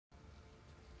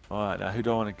Alright, now who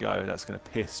do I want to go? That's going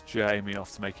to piss Jamie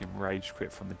off to make him rage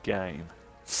quit from the game.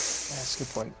 That's a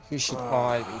good point. Who should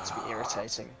I be to be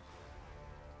irritating?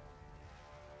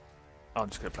 I'm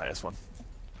just going to play this one.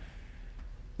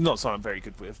 Not something I'm very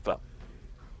good with, but...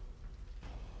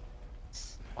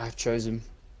 I've chosen.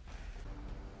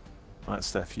 Right,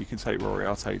 Steph, you can take Rory,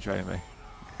 I'll take Jamie.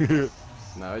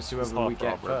 No, it's whoever we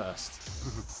get first.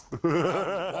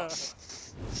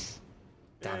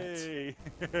 Damn it.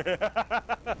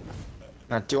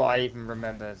 Now, do I even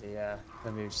remember the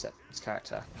moveset this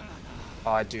character?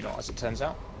 I do not, as it turns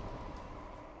out.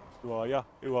 Who are ya?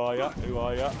 Who are ya? Who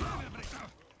are ya?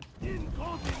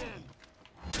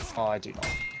 I do not.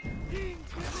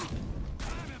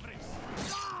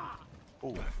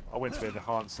 Oh, I went to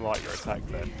enhance light your attack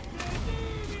then.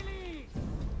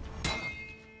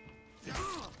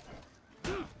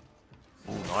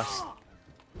 Oh, nice.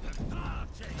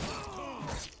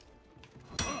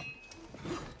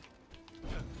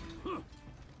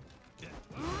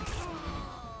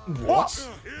 What?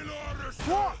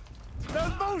 What? That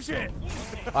was bullshit!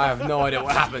 I have no idea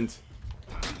what happened.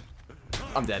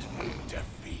 I'm dead.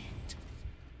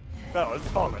 That was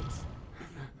bollocks.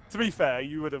 To be fair,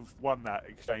 you would have won that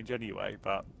exchange anyway,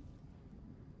 but...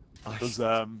 Because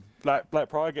Black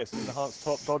Pride gets an enhanced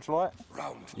top dodge light.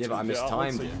 Yeah, but I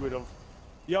mistimed so it. you would have...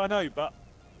 Yeah, I know, but...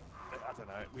 I don't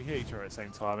know, we hit each other at the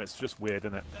same time, it's just weird,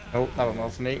 isn't it? Oh, that went well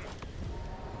for me.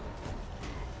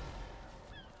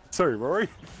 Sorry, Rory.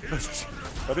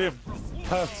 I didn't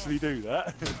purposely do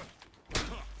that.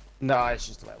 No, it's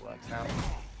just the way it works now.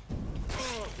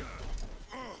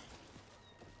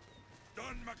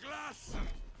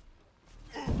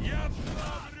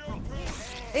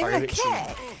 In the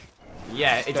kick?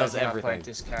 Yeah, it does I've everything. played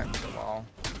this character for a while.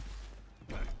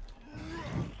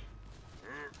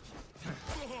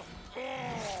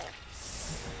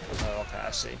 Oh, okay,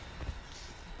 I see.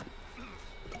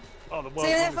 Oh, the So world's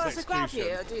you're longest supposed to grab you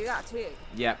execution. or do that too?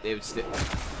 Yeah,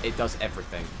 it does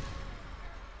everything.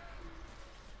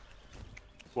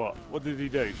 What? What did he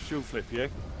do? Shield flip you?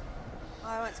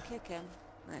 I went to kick him.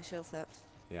 No, shield flipped.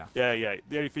 Yeah. Yeah, yeah.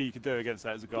 The only thing you can do against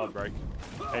that is a guard break.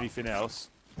 Anything else,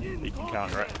 he can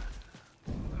counter it.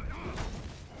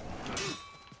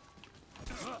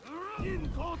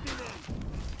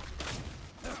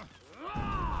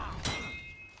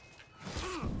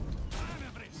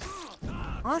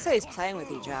 Honestly, he's playing with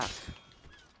you, Jack.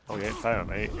 Oh, he ain't playing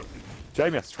me.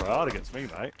 Jamie has to try hard against me,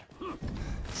 mate.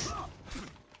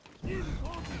 He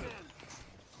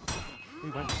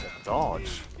went to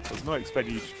dodge. I was not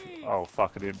expecting you to... Oh,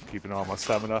 fuck, I didn't keep an eye on my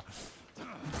stamina.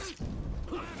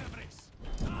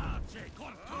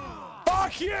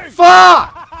 Fuck you!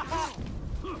 Fuck!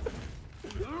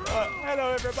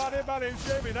 Hello, everybody. My name's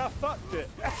Jamie, and I fucked it.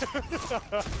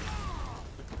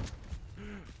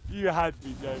 You had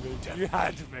me, Jamie. You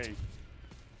had me.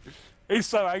 He's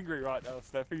so angry right now,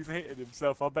 Steph. He's hitting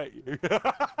himself, I bet you.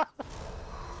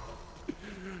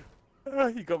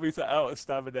 He got me to out of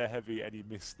stamina heavy and he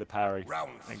missed the parry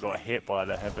and got hit by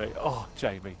the heavy. Oh,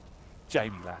 Jamie.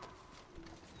 Jamie, lad.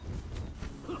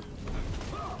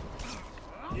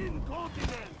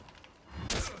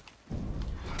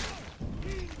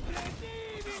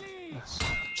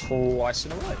 Twice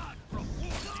in a row.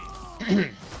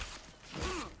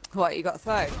 What, you got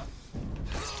thrown?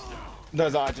 No,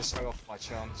 that I just hung off by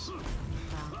chance.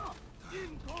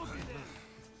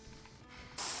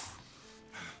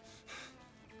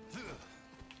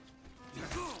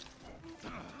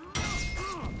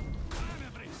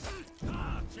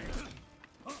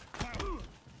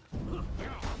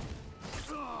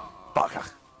 Bugger.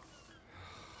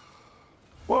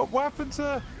 What happened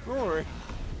to Rory?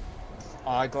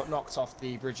 I got knocked off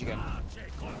the bridge again.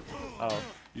 Oh,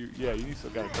 you need to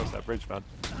go across that bridge, man.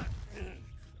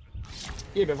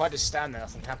 Yeah, but if I just stand there,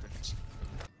 nothing happens.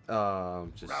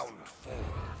 I'm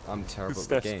terrible at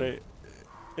the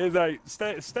game.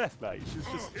 Steph, mate,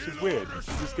 she's weird.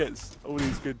 She just gets all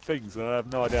these good things, and I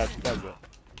have no idea how she does it.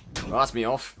 Well, that's me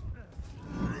off.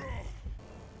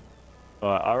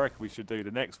 Alright, I reckon we should do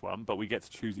the next one, but we get to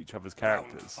choose each other's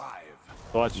characters.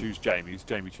 So I choose Jamie's,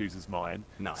 Jamie chooses mine,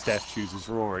 No. Steph chooses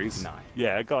Rory's. No.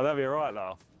 Yeah, God, that'd be a right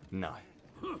laugh. No.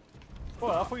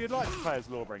 Well, I thought you'd like to play as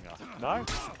Lawbringer. No?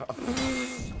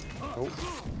 Oh.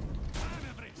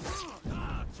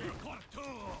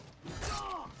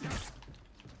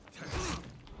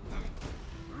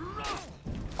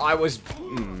 I was...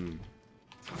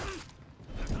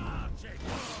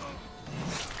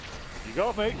 You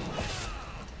got me.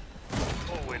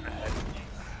 Oh, in the head.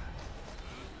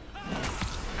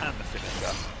 And the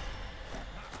finisher.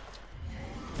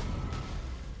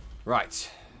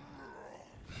 Right.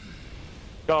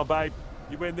 Go on, babe.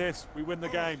 You win this, we win the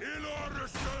game.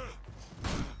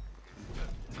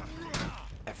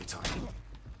 Every time.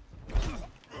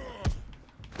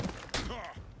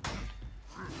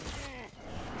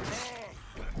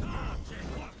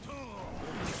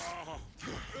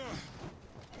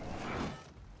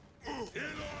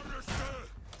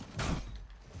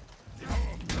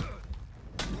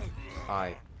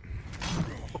 Aye.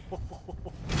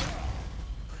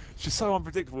 She's so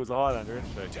unpredictable as a Highlander,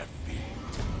 isn't she?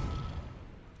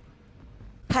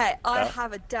 Hey, I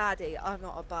have a daddy. I'm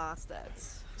not a bastard.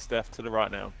 Steph, to the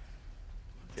right now.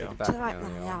 Take Yeah. it back To the right now,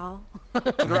 now, y'all.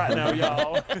 To the right now,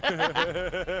 y'all.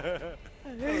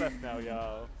 To the left now,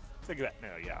 y'all. Take it back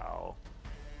now, y'all.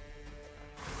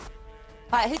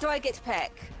 Right, who do I get to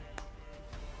pick?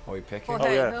 What are we picking? For Oh,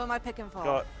 who? yeah. Who am I picking for?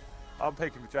 Got, I'm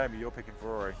picking for Jamie, you're picking for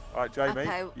Rory. Alright, Jamie,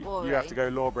 Okay, you Rory. have to go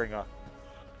Lawbringer.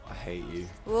 I hate you.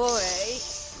 Rory,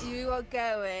 you are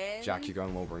going. Jack, you're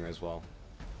going Lawbringer as well.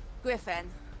 Griffin.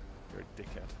 You're a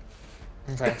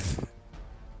dickhead. Okay.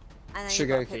 And then you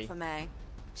got to Shigoki. pick for me.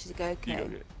 Shigoki. You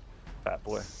got it. Fat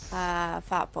boy.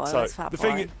 Fat boy. So, What's fat the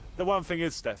boy? the one thing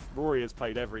is, Steph, Rory has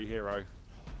played every hero.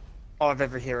 I have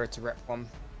every hero to rep one.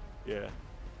 Yeah.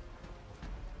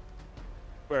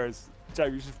 Whereas,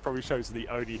 Jamie probably shows the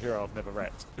only hero I've never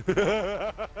repped.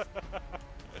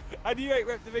 And you ain't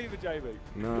repped him either, Jamie.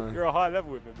 No. You're a higher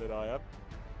level with him than I am.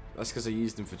 That's because I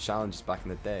used them for challenges back in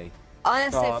the day.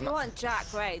 Honestly, Oh, if you I'm- want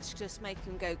Jack Rage, just make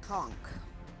him go conk.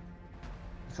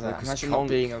 Look at No, that. 'cause Imagine Conk- not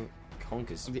being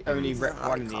Conk is the only rep Not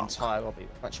one in the conk. entire lobby.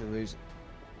 Actually losing.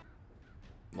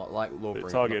 like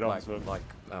Lawbringer. target like, onto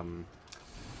him.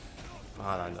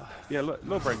 Highlander. Yeah,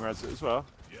 Lawbringer has it as well.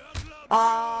 Oh,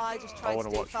 I just tried to wanna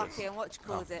do watch this. fucking what you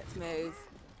calls it move.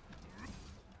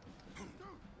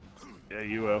 Yeah,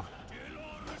 you will.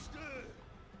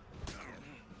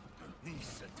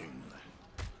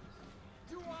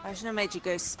 I shouldn't have made you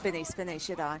go spinny, spinny,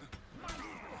 should I?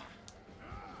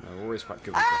 No, Rory's quite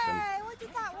good with Griffin. Hey, why did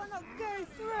that one not go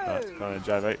Right, through? come on,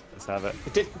 Jamie. Let's have it.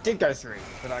 It did go through,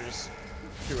 but I just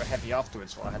threw a heavy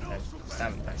afterwards, so I had no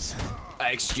stamina base.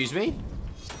 Excuse me?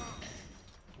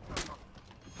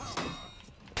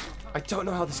 I don't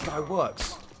know how this guy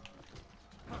works.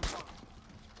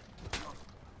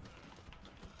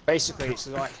 Basically, it's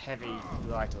like heavy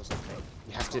light or something.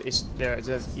 You have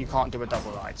to. You can't do a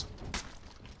double light.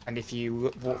 And if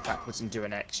you walk backwards and do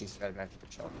an X, you throw them every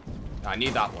shot. I knew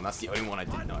that one. That's the only one I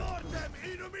didn't know.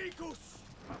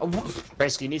 Oh, what?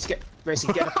 Basically, you need to get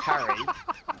a parry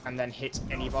and then hit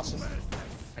any button,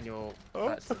 and you'll.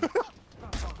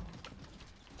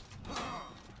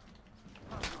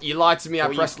 You lied to me. I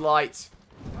Or you- pressed light.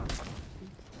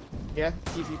 Yeah,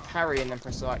 if you parry and then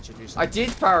press the light, you'll do I something.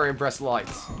 did parry and press light.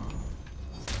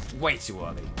 Way too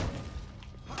early.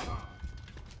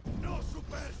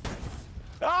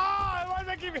 Ah! Why do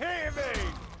they keep hitting me?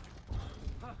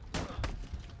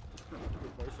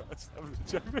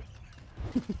 Jamie.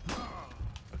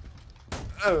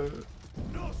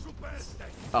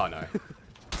 Oh no.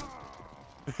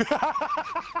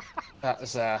 That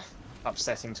was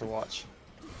upsetting to watch.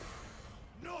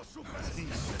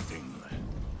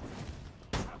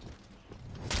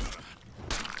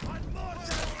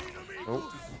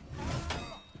 Oh.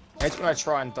 Every time I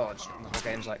try and dodge, and the whole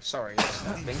game's like, sorry, it's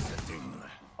that thing.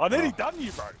 I nearly done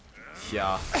you, bro.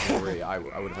 Yeah, Rory, I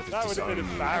would have had to That would have disown been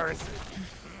you. embarrassing.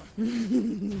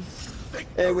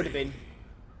 It would have been.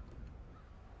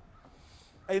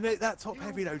 Hey, mate, that top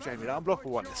heavy though, Jamie, that unblockable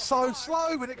one, it's so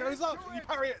slow when it goes up. And you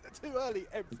parry it too early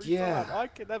every Yeah. time. I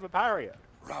can never parry it.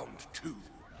 Round two.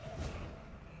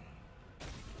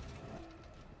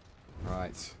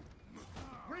 Right.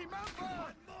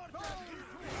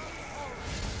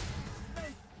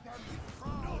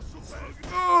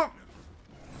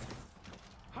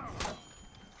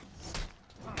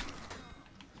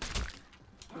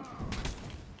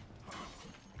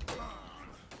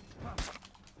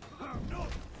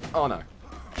 Oh no.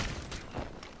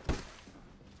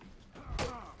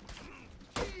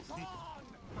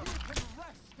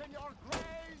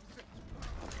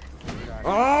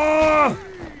 Oh!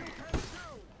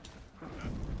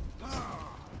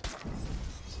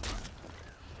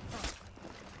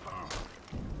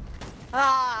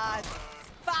 Ah,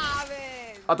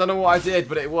 spamming! I don't know what I did,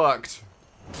 but it worked.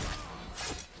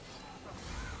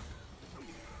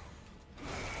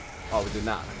 Oh, we're doing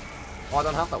that. Oh, I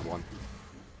don't have that one.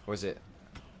 Or is it?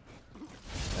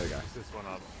 There we go. This one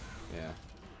up. Yeah.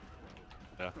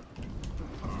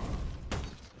 Yeah.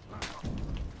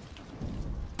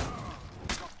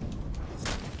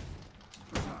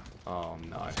 Oh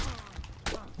no.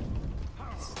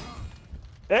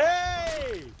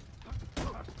 Hey!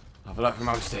 I've learned from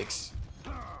my mistakes.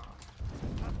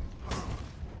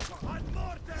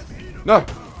 No!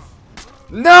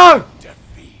 No!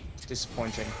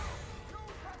 Disappointing.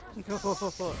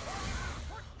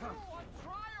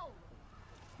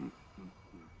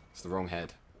 It's the wrong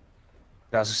head.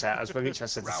 I was saying, I was literally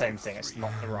just said the same thing. It's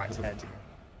not the right head.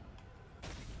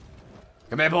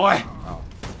 Come here, boy! Oh.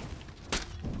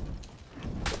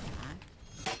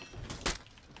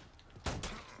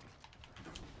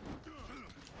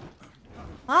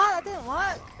 Ah, that didn't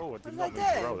work. Oh, I What did did not I mean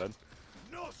to do? roll then.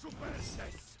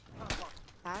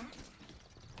 Huh?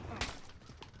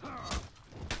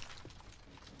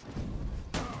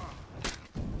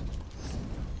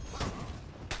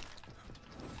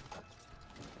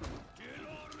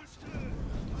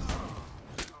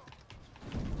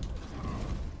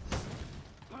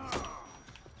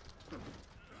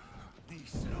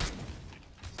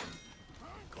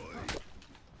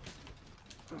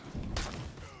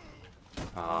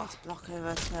 Ah, Let's block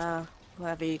over to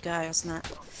wherever you go, isn't it?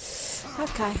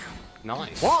 Okay.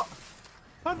 nice. What?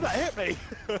 How did that hit me?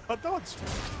 I dodged.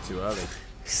 Too early.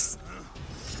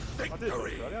 I did dodge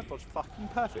earlier. I dodged fucking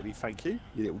perfectly, thank you,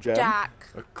 you little gem. Jack,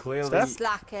 Clearly. Steph?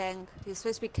 slacking. You're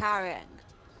supposed to be carrying.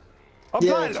 I'm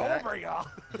Yeah, playing Jack. Lawbringer.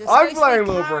 You're I'm supposed playing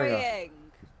to be Lawbringer. carrying.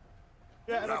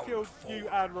 Yeah, and I killed you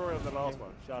and Rory on the last one.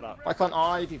 Shut up. Why can't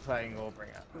I be playing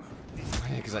Lawbringer?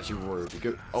 Yeah, because actually Rory would be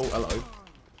good. Oh, hello.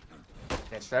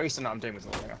 Yeah, it's very similar what I'm doing with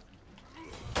Lawbringer.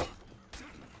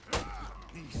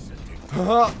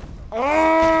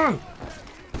 Ah!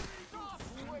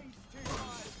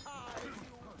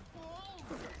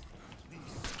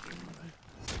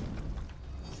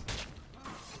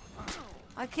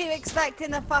 I keep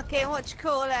expecting the fucking, what you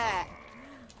call it?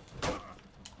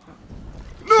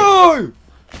 No!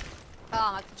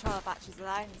 Oh, my controller battery's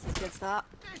low. This is a good start.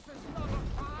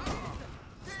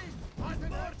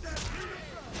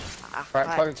 Right,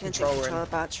 plug the change controller in. controller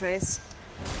batteries.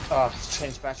 Oh,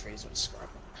 change batteries. What's describe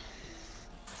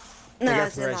it? No, Go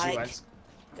as for in as you like, went.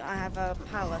 I have a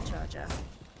power charger.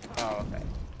 Oh, okay.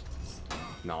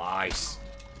 Nice.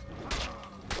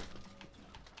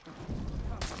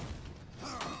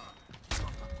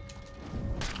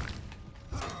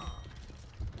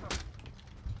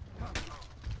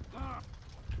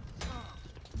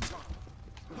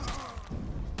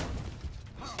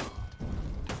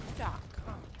 Jack.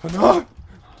 Oh, no!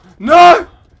 No!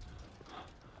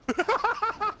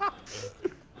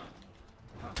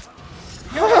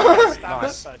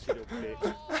 Nice. That's you little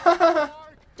bitch.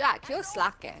 Jack, you're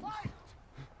slacking.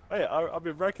 Hey, I've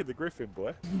been wrecking the Griffin,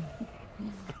 boy.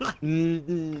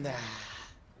 Nah.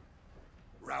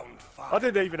 Round 5. I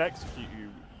didn't even execute you,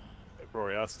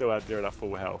 Rory. I still had near enough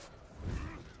full health.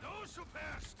 No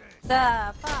superstitious.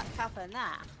 The fuck happened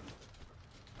there?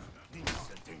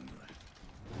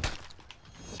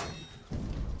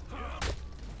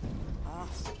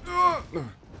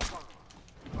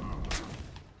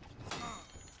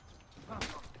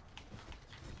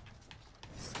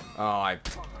 Oh, I...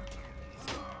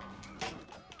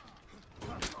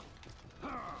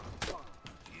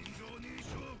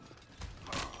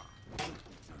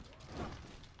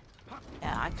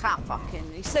 Yeah, I can't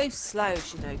fucking. He's so slow,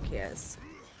 Shidoki is.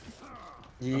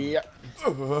 Yep.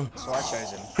 That's why I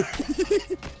chose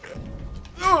him.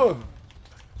 Oh,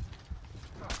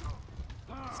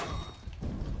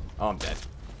 I'm dead.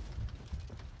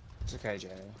 It's okay, Jay.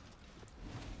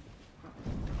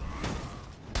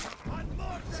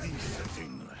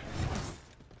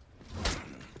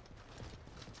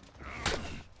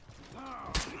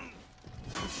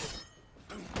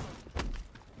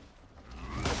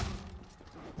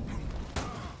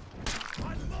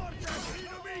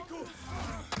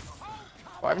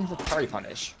 Why haven't you the parry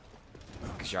punish?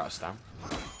 Because you're out of stam.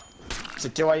 So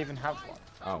do I even have one?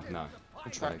 Oh, no.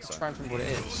 I'm trying think so. to remember what it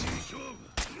is.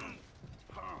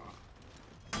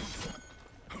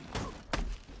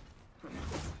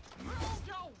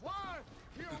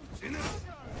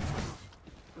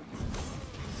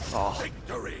 Oh,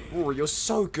 Victory. Rory, you're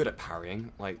so good at parrying.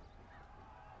 Like,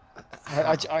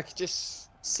 I could just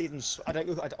see them.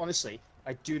 Honestly,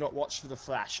 I do not watch for the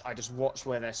flash. I just watch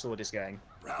where their sword is going.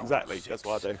 Round Exactly, 6. that's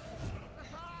what I do.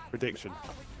 Prediction.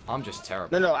 I'm just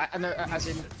terrible. No, I know, as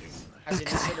in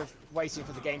instead of waiting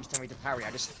for the game to tell me to parry,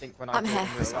 I just think when I I'm do it here.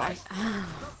 in real Sorry. life.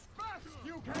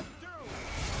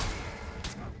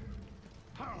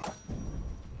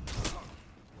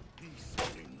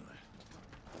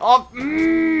 Oh,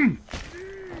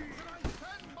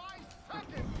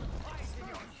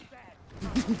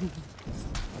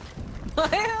 I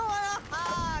don't want a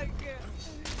hug.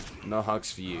 No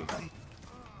hugs for you.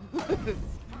 Give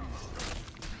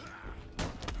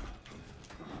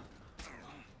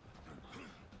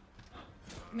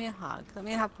me a hug. Let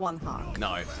me have one hug.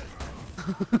 No.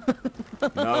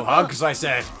 No hugs, I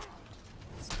said.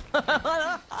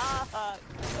 Yeah,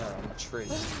 on the tree.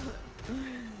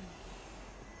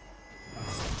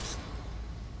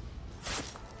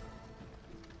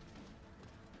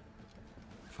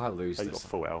 If I lose Oh, you got this,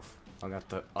 full health. I'm gonna have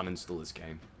to uninstall this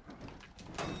game.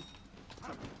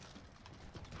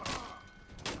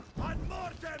 Ad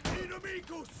mortem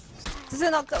inimicus! Does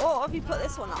it not go? What have you put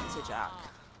this one up to, Jack?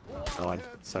 9.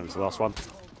 Same as the last one.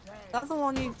 That's the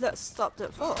one you stopped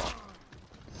at 4.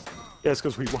 Yeah, it's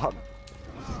because we won.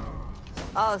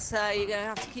 Oh, so you're gonna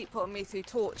have to keep putting me through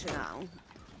torture now.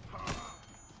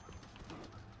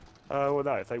 Well,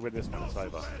 no, if they win this one, it's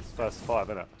over. It's first 5,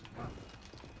 innit?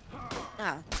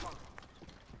 Yeah.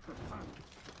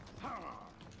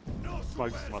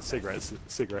 Smoke my cigarettes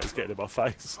getting in my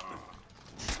face.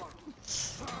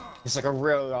 It's like a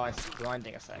real life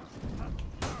grinding effect.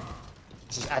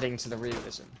 This is adding to the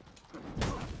realism.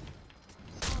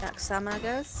 Jack stamina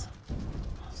goes.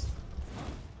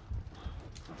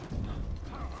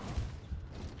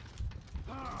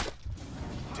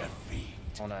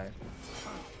 Oh no.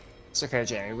 It's okay,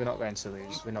 Jamie, we're not going to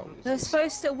lose. We're not They're losers.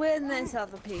 supposed to win this,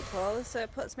 other people, so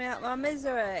it puts me out of my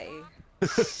misery.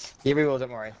 Yeah, we will, don't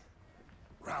worry.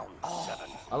 Round 7.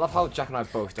 I love how Jack and I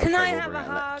both don't Can play I have Wolverine, a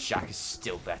and that hug? Jack is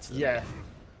still better than Yeah. me.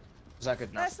 Is that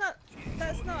good enough?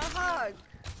 That's not a hug.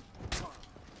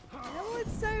 No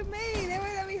one's so mean. They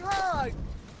won't let me hug.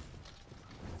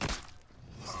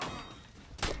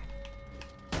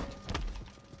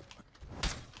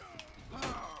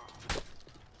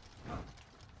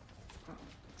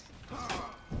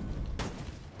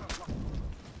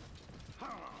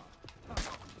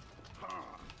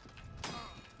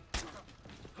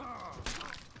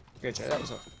 Good, Joe, that was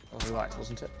what we liked,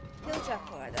 wasn't it? Kill Jack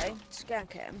already. Just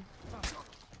gank him.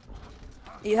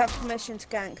 You have permission to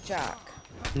gank Jack.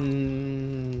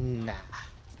 Nah.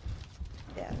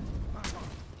 Yeah.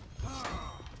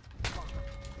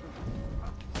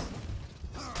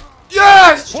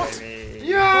 Yes! Jamie. I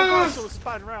Yes! sort of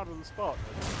span round on the spot.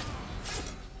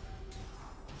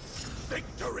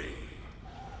 Victory!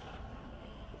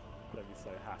 Let me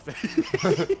say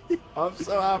happy. I'm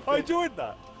so happy. I enjoyed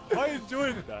that. I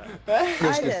enjoyed that. It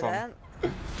was I good fun.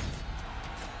 didn't.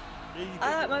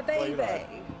 I like my What do you baby. like?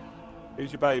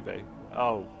 Who's your baby?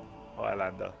 Oh,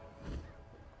 Highlander.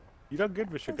 You done good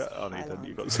with your gut. Oh, no, you didn't.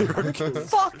 You got 0 kills.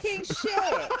 Fucking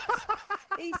shit!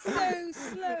 He's so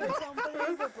slow, it's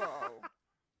unbelievable.